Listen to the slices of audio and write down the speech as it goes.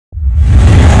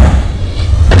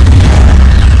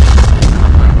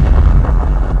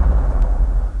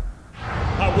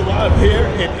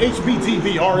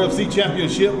HBTV RFC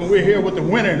Championship, and we're here with the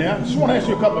winner now. Just want to ask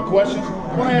you a couple of questions.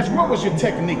 I want to ask, what was your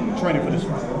technique training for this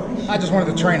fight? I just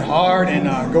wanted to train hard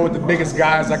and go with the biggest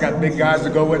guys. I got big guys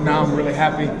to go with now. I'm really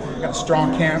happy. Got a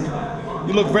strong camp.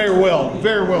 You look very well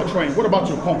trained. What about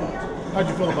your opponent? How'd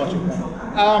you feel about your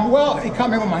opponent? Well, he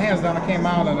caught me with my hands down. I came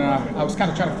out and I was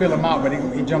kind of trying to feel him out, but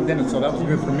he jumped in it, so that was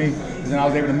good for me. And then I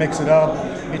was able to mix it up.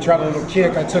 He tried a little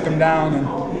kick. I took him down,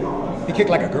 and he kicked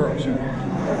like a girl. You know?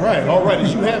 All right.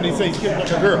 As you have, they say he's kicked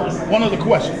like a girl. One other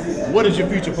question. What is your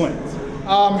future plan?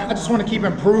 I just want to keep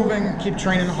improving, keep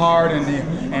training hard, and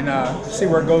see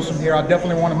where it goes from here. I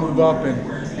definitely want to move up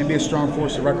and be a strong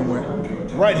force to reckon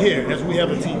with. Right here, as we have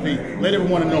the TV, let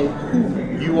everyone know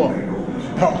who you are.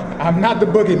 Oh, I'm not the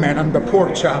boogeyman. I'm the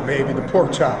pork chop, baby. The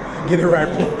pork chop. Get it right.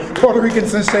 Puerto Rican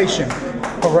sensation.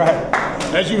 All right.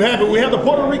 As you have it, we have the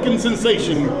Puerto Rican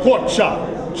sensation, pork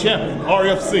chop champion,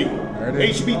 RFC.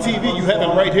 HBTV, you have it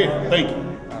right here. Thank you.